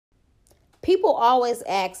People always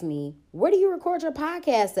ask me, where do you record your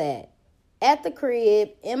podcast at? At the crib,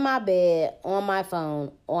 in my bed, on my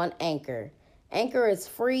phone, on Anchor. Anchor is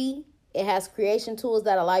free. It has creation tools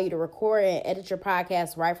that allow you to record and edit your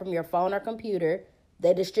podcast right from your phone or computer.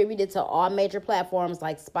 They distribute it to all major platforms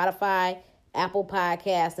like Spotify, Apple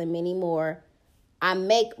Podcasts, and many more. I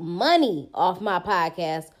make money off my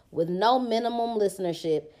podcast with no minimum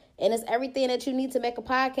listenership. And it's everything that you need to make a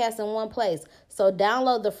podcast in one place. So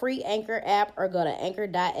download the free Anchor app or go to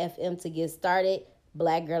anchor.fm to get started.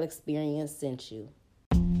 Black Girl Experience sent you.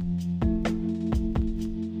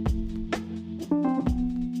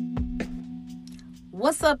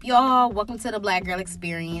 What's up, y'all? Welcome to the Black Girl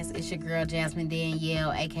Experience. It's your girl, Jasmine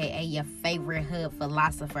Danielle, a.k.a. your favorite hood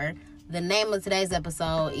philosopher. The name of today's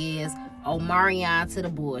episode is Omarion To The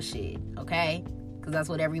Bullshit, okay? Because that's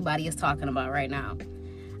what everybody is talking about right now.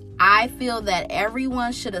 I feel that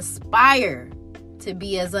everyone should aspire to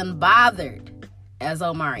be as unbothered as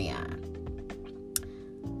Omarion.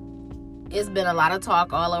 It's been a lot of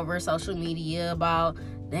talk all over social media about,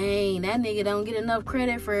 dang, that nigga don't get enough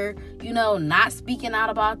credit for, not speaking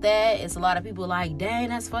out about that. It's a lot of people like, dang,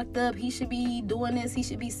 that's fucked up. He should be doing this. He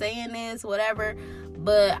should be saying this, whatever.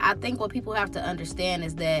 But I think what people have to understand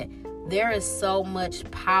is that there is so much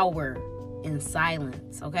power in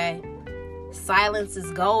silence, okay? Silence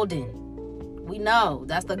is golden. We know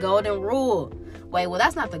that's the golden rule. Wait, well,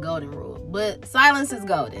 that's not the golden rule, but silence is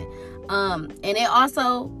golden. And it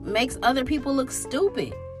also makes other people look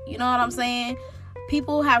stupid. You know what I'm saying?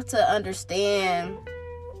 People have to understand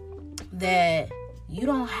that you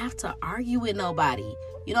don't have to argue with nobody.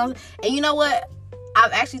 And you know what?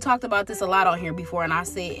 I've actually talked about this a lot on here before, and I've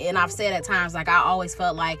said at times, like, I always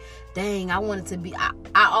felt like, dang, I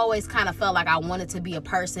always kind of felt like I wanted to be a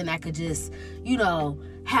person that could just,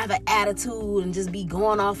 have an attitude and just be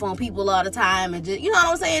going off on people all the time and just,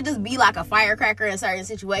 just be like a firecracker in certain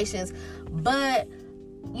situations. But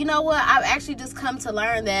you know what? I've actually just come to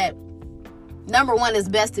learn that, number one, it's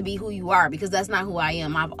best to be who you are, because that's not who I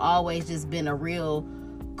am. I've always just been a real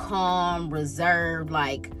calm, reserved,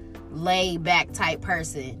 like, laid back type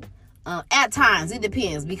person. At times it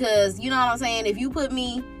depends, because you know what I'm saying, if you put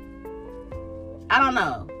me, I don't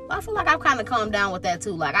know, I feel like I've kind of calmed down with that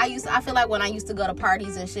too. Like I feel like when I used to go to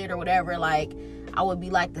parties and shit or whatever, like I would be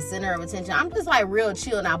like the center of attention. I'm just like real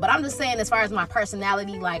chill now. But I'm just saying, as far as my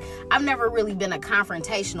personality, like I've never really been a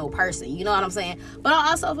confrontational person, you know what I'm saying? But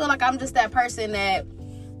I also feel like I'm just that person that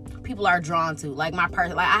people are drawn to. Like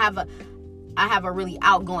I have a really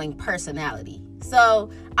outgoing personality. So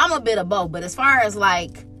I'm a bit of both. But as far as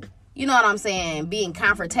like, you know what I'm saying, being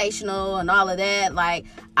confrontational and all of that, like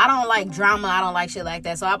I don't like drama. I don't like shit like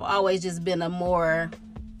that. So I've always just been a more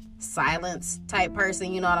silence type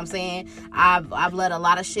person. You know what I'm saying? I've let a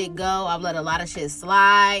lot of shit go. I've let a lot of shit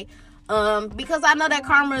slide. Because I know that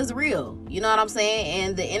karma is real. You know what I'm saying?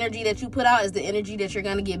 And the energy that you put out is the energy that you're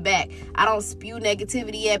going to get back. I don't spew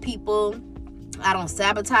negativity at people. I don't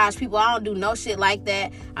sabotage people. I don't do no shit like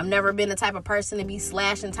that. I've never been the type of person to be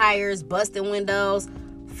slashing tires, busting windows.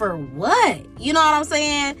 For what? You know what I'm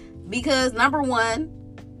saying? Because number one,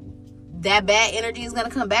 that bad energy is going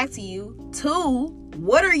to come back to you. Two,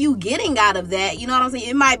 what are you getting out of that? You know what I'm saying?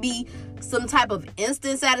 It might be some type of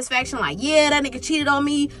instant satisfaction. Like, yeah, that nigga cheated on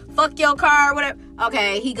me. Fuck your car, whatever.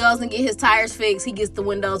 Okay, he goes and get his tires fixed. He gets the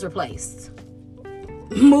windows replaced.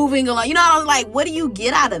 Moving along. You know what I'm like? What do you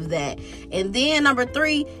get out of that? And then number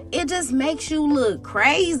three, it just makes you look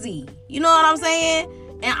crazy. You know what I'm saying?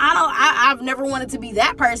 And I've never wanted to be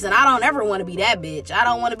that person. I don't ever want to be that bitch. I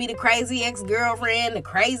don't want to be the crazy ex-girlfriend, the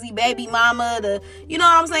crazy baby mama, you know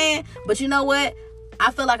what I'm saying? But you know what?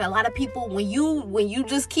 I feel like a lot of people, when you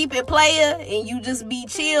just keep it player and you just be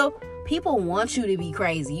chill, people want you to be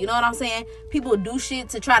crazy. You know what I'm saying? People do shit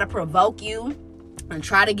to try to provoke you and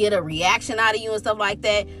try to get a reaction out of you and stuff like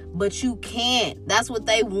that, but you can't. That's what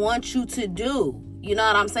they want you to do. You know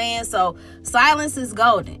what I'm saying? So silence is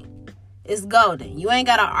golden. It's golden. You ain't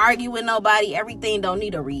gotta argue with nobody. Everything don't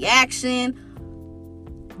need a reaction.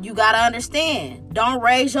 You gotta understand, don't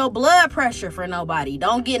raise your blood pressure for nobody.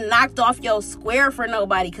 Don't get knocked off your square for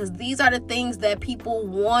nobody, because these are the things that people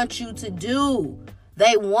want you to do.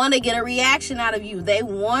 They want to get a reaction out of you. They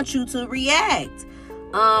want you to react.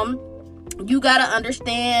 You gotta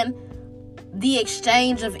understand the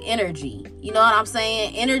exchange of energy. You know what I'm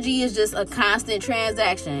saying? Energy is just a constant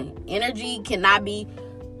transaction. Energy cannot be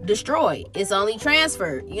destroyed. It's only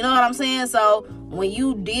transferred. You know what I'm saying? So when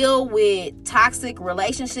you deal with toxic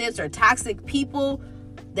relationships or toxic people,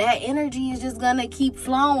 that energy is just gonna keep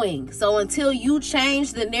flowing. So until you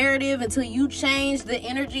change the narrative, until you change the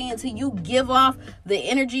energy, until you give off the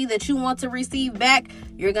energy that you want to receive back,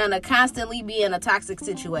 you're gonna constantly be in a toxic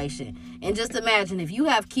situation. And just imagine if you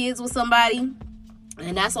have kids with somebody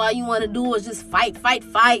and that's all you want to do is just fight,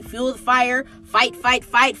 fuel the fire, fight,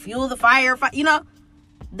 fuel the fire, fight,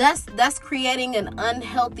 that's creating an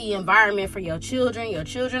unhealthy environment for your children. Your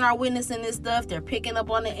children are witnessing this stuff. They're picking up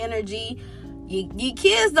on the energy. Your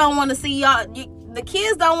kids don't want to see y'all. The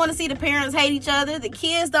kids don't want to see the parents hate each other. The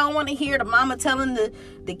kids don't want to hear the mama telling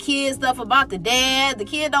the kids stuff about the dad. The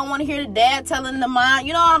kid don't want to hear the dad telling the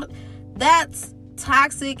mom. That's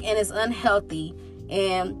toxic and it's unhealthy.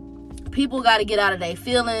 And people got to get out of their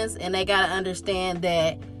feelings, and they got to understand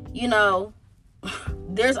that,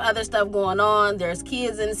 there's other stuff going on. There's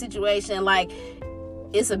kids in the situation. Like,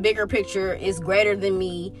 it's a bigger picture. It's greater than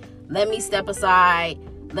me. Let me step aside.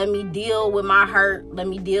 Let me deal with my hurt. Let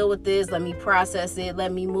me deal with this. Let me process it.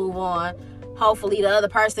 Let me move on. Hopefully the other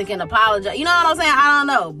person can apologize. You know what I'm saying? I don't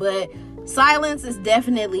know. But silence is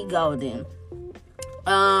definitely golden.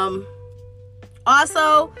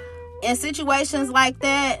 Also, in situations like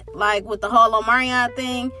that, like with the whole Omarion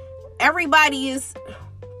thing, everybody is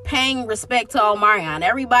paying respect to Omarion.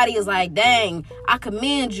 Everybody is like, dang, I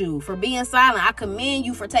commend you for being silent. I commend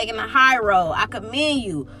you for taking the high road. I commend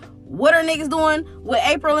you. What are niggas doing with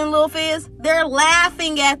April and Lil Fizz? They're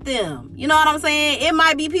laughing at them. You know what I'm saying? It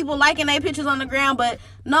might be people liking their pictures on the ground, but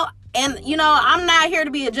no. And, I'm not here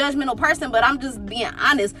to be a judgmental person, but I'm just being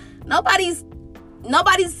honest. Nobody's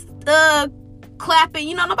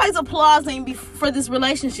clapping. Nobody's applauding for this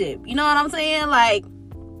relationship. You know what I'm saying? Like,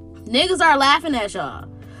 niggas are laughing at y'all.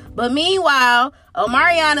 But meanwhile,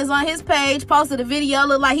 Omarion is on his page, posted a video,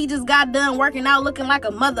 look like he just got done working out, looking like a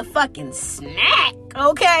motherfucking snack,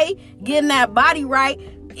 okay? Getting that body right.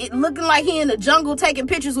 It looking like he in the jungle taking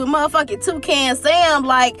pictures with motherfucking Toucan Sam.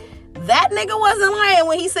 Like, that nigga wasn't lying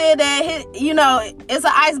when he said that, it's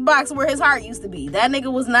an ice box where his heart used to be. That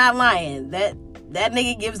nigga was not lying. That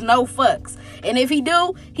nigga gives no fucks. And if he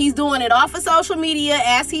do, he's doing it off of social media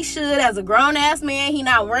as he should, as a grown-ass man. He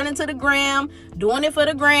not running to the gram, doing it for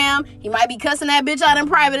the gram. He might be cussing that bitch out in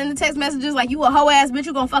private in the text messages like, you a hoe-ass bitch,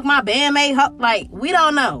 you gonna fuck my bandmate. Like, we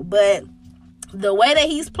don't know. But the way that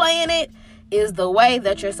he's playing it is the way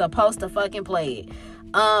that you're supposed to fucking play it.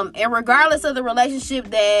 And regardless of the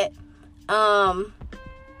relationship that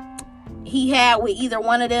he had with either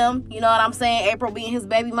one of them, you know what I'm saying? April being his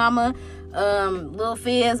baby mama, Lil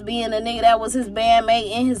Fizz being a nigga that was his bandmate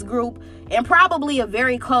in his group, and probably a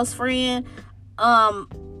very close friend.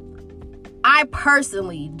 I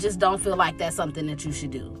personally just don't feel like that's something that you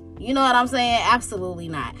should do. You know what I'm saying? Absolutely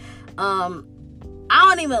not. I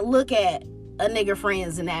don't even look at a nigga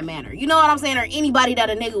friends in that manner. You know what I'm saying? Or anybody that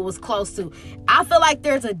a nigga was close to. I feel like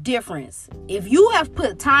there's a difference. If you have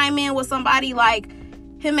put time in with somebody, like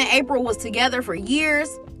him and April was together for years,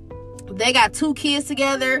 they got 2 kids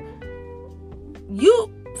together,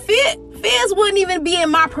 Fizz wouldn't even be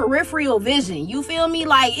in my peripheral vision. You feel me?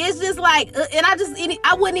 Like, it's just like, and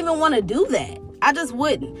I wouldn't even want to do that. I just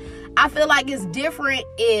wouldn't. I feel like it's different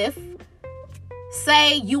if,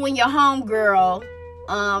 say, you and your homegirl,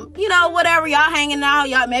 whatever, y'all hanging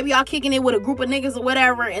out, maybe y'all kicking it with a group of niggas or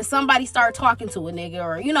whatever, and somebody start talking to a nigga,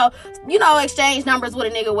 or, exchange numbers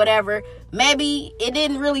with a nigga, whatever. Maybe it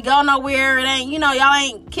didn't really go nowhere. It ain't, y'all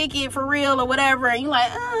ain't kick it for real or whatever. And you like,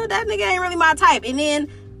 that nigga ain't really my type. And then,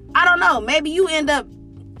 I don't know, maybe you end up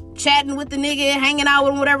chatting with the nigga, hanging out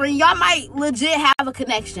with him, whatever, and y'all might legit have a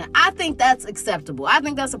connection. I think that's acceptable. I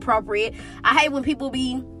think that's appropriate. I hate when people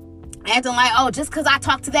be acting like, oh, just because I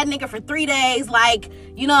talked to that nigga for 3 days, like,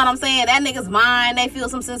 you know what I'm saying, that nigga's mine. They feel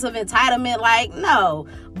some sense of entitlement. Like, no.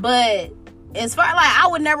 But as far, like, I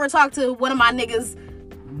would never talk to one of my niggas'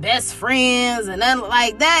 best friends and then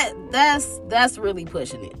like that. That's really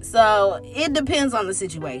pushing it. So it depends on the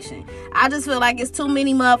situation. I just feel like it's too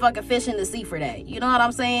many motherfucking fish in the sea for that. You know what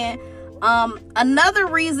I'm saying? Another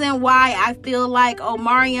reason why I feel like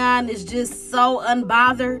Omarion is just so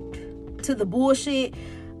unbothered to the bullshit.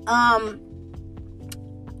 I've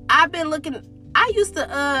been looking. I used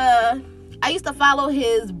to follow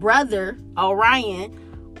his brother Orion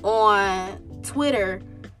on Twitter,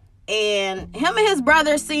 and him and his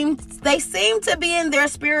brother seem to be in their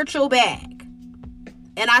spiritual bag,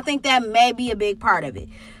 and I think that may be a big part of it.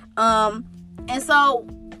 And so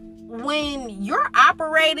when you're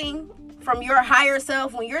operating from your higher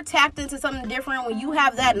self, when you're tapped into something different, when you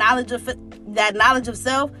have that knowledge of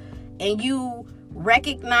self, and you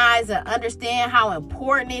recognize and understand how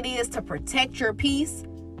important it is to protect your peace,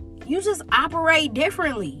 you just operate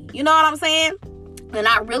differently. You know what I'm saying? And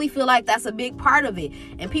I really feel like that's a big part of it.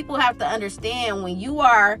 And people have to understand when you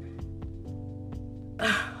are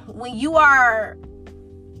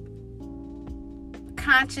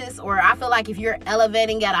conscious, or I feel like if you're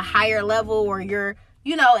elevating at a higher level, or you're,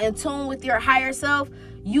 in tune with your higher self,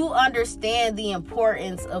 you understand the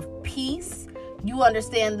importance of peace. You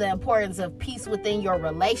understand the importance of peace within your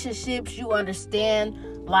relationships. You understand,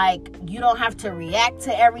 like, you don't have to react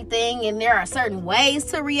to everything, and there are certain ways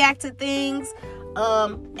to react to things.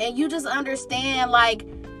 And you just understand, like,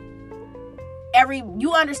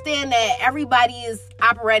 you understand that everybody is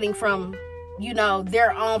operating from,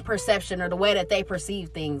 their own perception, or the way that they perceive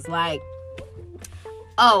things. Like,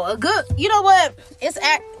 I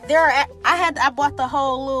bought the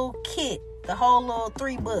whole little kit, the whole little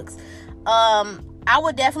 3 books. I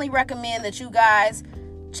would definitely recommend that you guys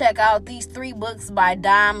check out these 3 books by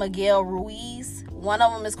Don Miguel Ruiz. One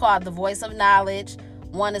of them is called The Voice of Knowledge,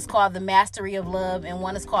 one is called The Mastery of Love, and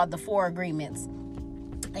one is called The 4 Agreements.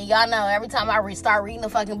 And y'all know, every time I start reading the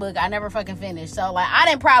fucking book, I never fucking finish. So, like, I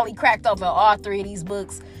done probably cracked open all 3 of these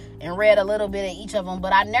books and read a little bit of each of them,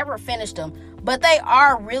 but I never finished them. But they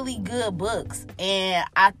are really good books. And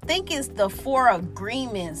I think it's the 4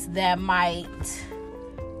 Agreements that might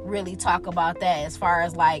really talk about that, as far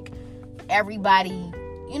as, like, everybody,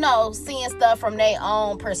 seeing stuff from their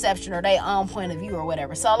own perception or their own point of view or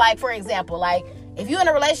whatever. So, like, for example, like, if you're in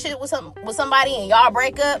a relationship with somebody and y'all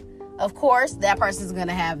break up, of course, that person's going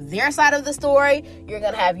to have their side of the story. You're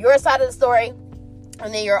going to have your side of the story.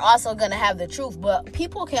 And then you're also going to have the truth. But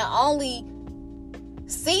people can only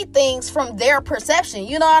see things from their perception.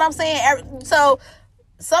 You know what I'm saying? So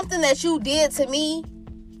something that you did to me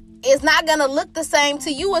is not going to look the same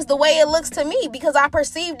to you as the way it looks to me, because I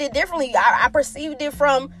perceived it differently. I perceived it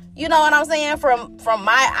from, you know what I'm saying, from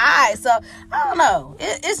my eyes. So I don't know.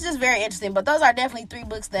 It's just very interesting. But those are definitely 3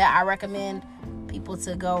 books that I recommend people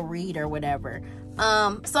to go read or whatever.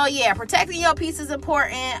 So yeah, protecting your peace is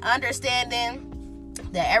important. Understanding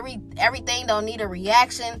that everything don't need a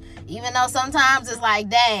reaction, even though sometimes it's like,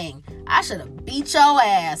 dang, I should have beat your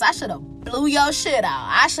ass, I should have blew your shit out,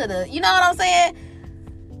 I should have, you know what I'm saying?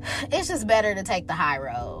 It's just better to take the high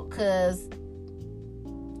road, because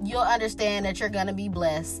you'll understand that you're gonna be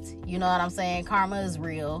blessed. You know what I'm saying? Karma is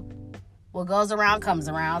real. What goes around comes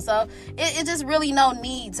around. So it's just really no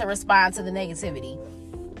need to respond to the negativity.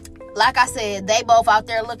 Like I said, they both out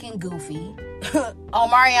there looking goofy.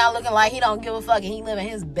 Omarion looking like he don't give a fuck and he living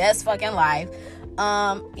his best fucking life. You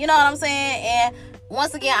know what I'm saying? And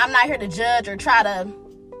once again, I'm not here to judge or try to,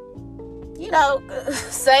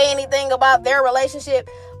 say anything about their relationship.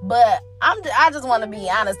 But I just want to be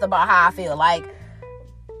honest about how I feel. Like,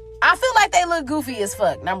 I feel like they look goofy as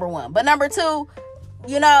fuck, number 1. But number 2,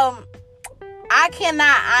 I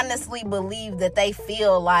cannot honestly believe that they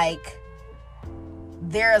feel like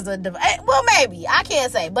there's well, maybe, I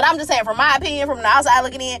can't say, but I'm just saying, from my opinion, from the outside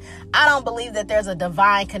looking in, I don't believe that there's a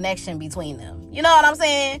divine connection between them. You know what I'm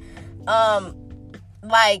saying?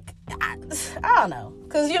 Like, I don't know,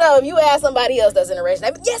 because if you ask somebody else that's in a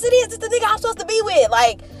relationship, yes, it is, it's the nigga I'm supposed to be with.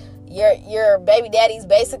 Like, your baby daddy's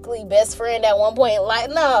basically best friend at one point. Like,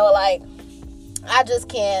 no, like, I just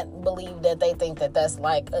can't believe that they think that that's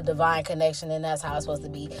like a divine connection and that's how it's supposed to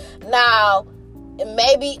be. Now,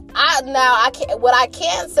 maybe what I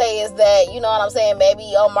can say is that, you know what I'm saying, maybe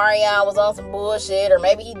Omarion was on some bullshit, or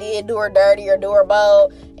maybe he did do her dirty or do her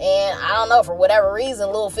bold, and I don't know, for whatever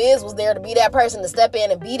reason, Lil Fizz was there to be that person to step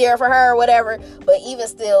in and be there for her or whatever. But even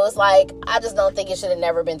still, it's like, I just don't think it should have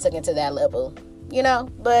never been taken to that level,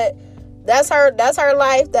 but that's her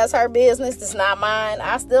life, that's her business, it's not mine.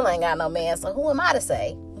 I still ain't got no man, so who am I to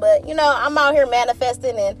say? But I'm out here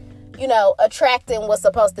manifesting and attracting what's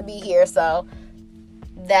supposed to be here, so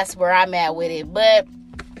that's where I'm at with it. But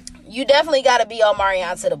you definitely got to be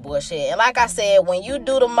Omarion to the bullshit. And like I said, when you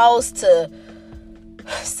do the most to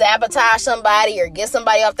sabotage somebody or get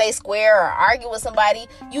somebody off their square or argue with somebody,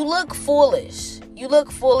 you look foolish. You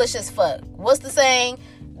look foolish as fuck. What's the saying?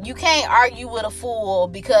 You can't argue with a fool,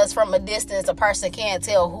 because from a distance a person can't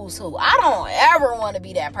tell who's who. I don't ever want to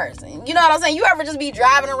be that person. You know what I'm saying? You ever just be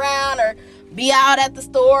driving around or be out at the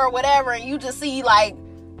store or whatever, and you just see like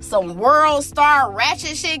some world star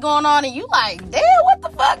ratchet shit going on, and you like, damn, what the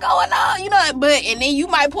fuck going on? And then you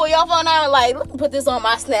might pull your phone out and like, let me put this on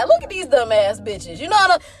my snap. Look at these dumb ass bitches.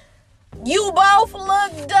 You both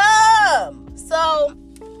look dumb. So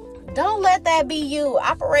don't let that be you.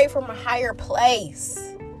 Operate from a higher place.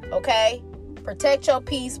 Okay? Protect your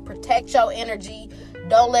peace, protect your energy.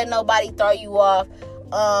 Don't let nobody throw you off.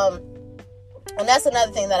 And that's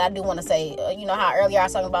another thing that I do want to say. You know how earlier I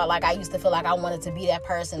was talking about, like, I used to feel like I wanted to be that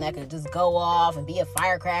person that could just go off and be a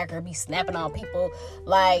firecracker, be snapping on people.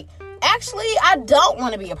 Like, actually, I don't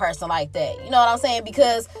want to be a person like that. You know what I'm saying?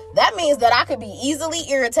 Because that means that I could be easily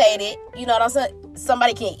irritated. You know what I'm saying?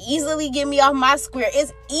 Somebody can easily get me off my square.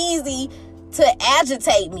 It's easy to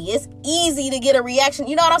agitate me. It's easy to get a reaction.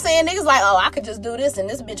 You know what I'm saying? Niggas like, oh, I could just do this and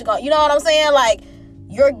this bitch go. You know what I'm saying? Like,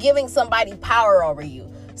 you're giving somebody power over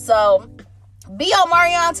you. So be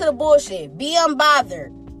Omarion to the bullshit. Be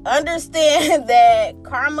unbothered. Understand that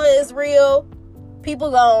karma is real.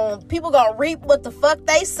 People gonna reap what the fuck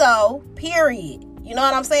they sow. Period. You know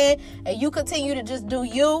what I'm saying? And you continue to just do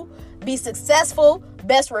you. Be successful.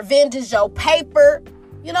 Best revenge is your paper.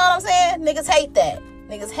 You know what I'm saying? Niggas hate that.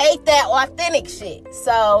 Niggas hate that authentic shit.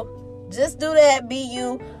 So just do that. Be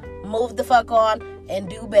you. Move the fuck on and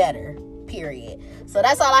do better. Period. So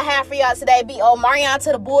that's all I have for y'all today. Be Omarion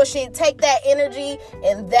to the bullshit. Take that energy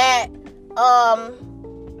and that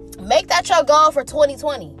make that your goal for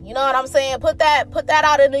 2020. You know what I'm saying? Put that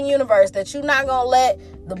out in the universe that you're not gonna let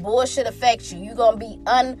the bullshit affect you. You're gonna be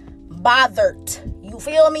unbothered. You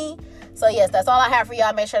feel me? So yes, that's all I have for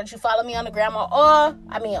y'all. Make sure that you follow me on the gram on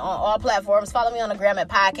all platforms. Follow me on the gram at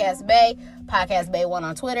Podcast Bay, Podcast Bay 1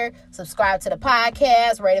 on Twitter. Subscribe to the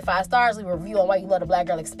podcast, rate it 5 stars, leave a review on why you love the Black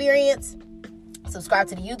Girl Experience. Subscribe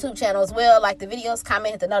to the YouTube channel as well. Like the videos,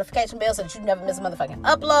 comment, hit the notification bell so that you never miss a motherfucking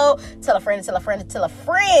upload. Tell a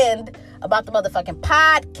friend about the motherfucking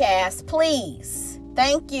podcast, please.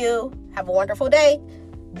 Thank you. Have a wonderful day.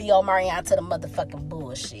 Be Omarion to the motherfucking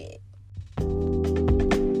bullshit.